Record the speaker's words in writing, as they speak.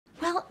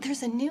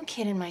there's a new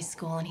kid in my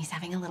school and he's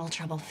having a little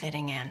trouble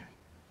fitting in.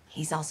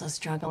 He's also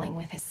struggling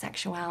with his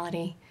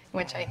sexuality,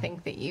 which I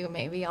think that you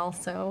maybe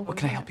also... What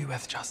can I help you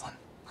with, Jocelyn?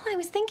 Well, I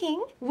was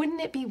thinking,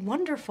 wouldn't it be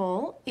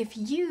wonderful if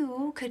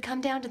you could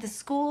come down to the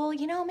school,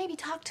 you know, maybe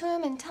talk to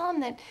him and tell him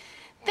that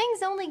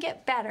things only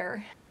get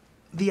better.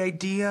 The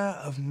idea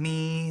of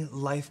me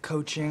life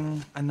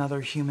coaching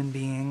another human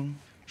being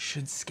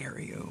should scare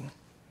you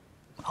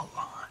a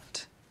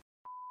lot.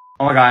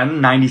 Oh my god, I'm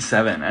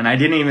 97 and I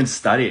didn't even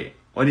study.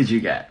 What did you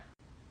get?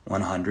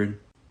 100?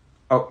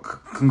 Oh,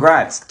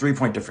 congrats.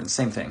 3-point difference,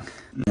 same thing.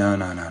 No.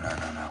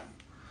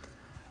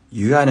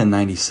 You got a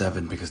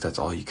 97 because that's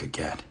all you could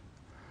get.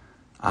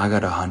 I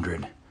got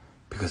 100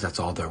 because that's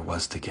all there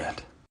was to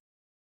get.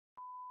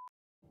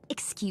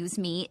 Excuse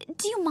me,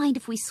 do you mind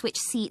if we switch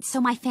seats so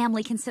my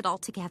family can sit all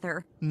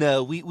together?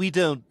 No, we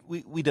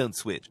don't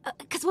switch.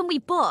 'Cause when we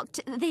booked,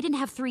 they didn't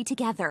have 3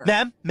 together.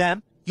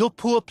 Ma'am, your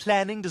poor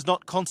planning does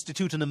not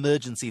constitute an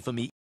emergency for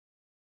me.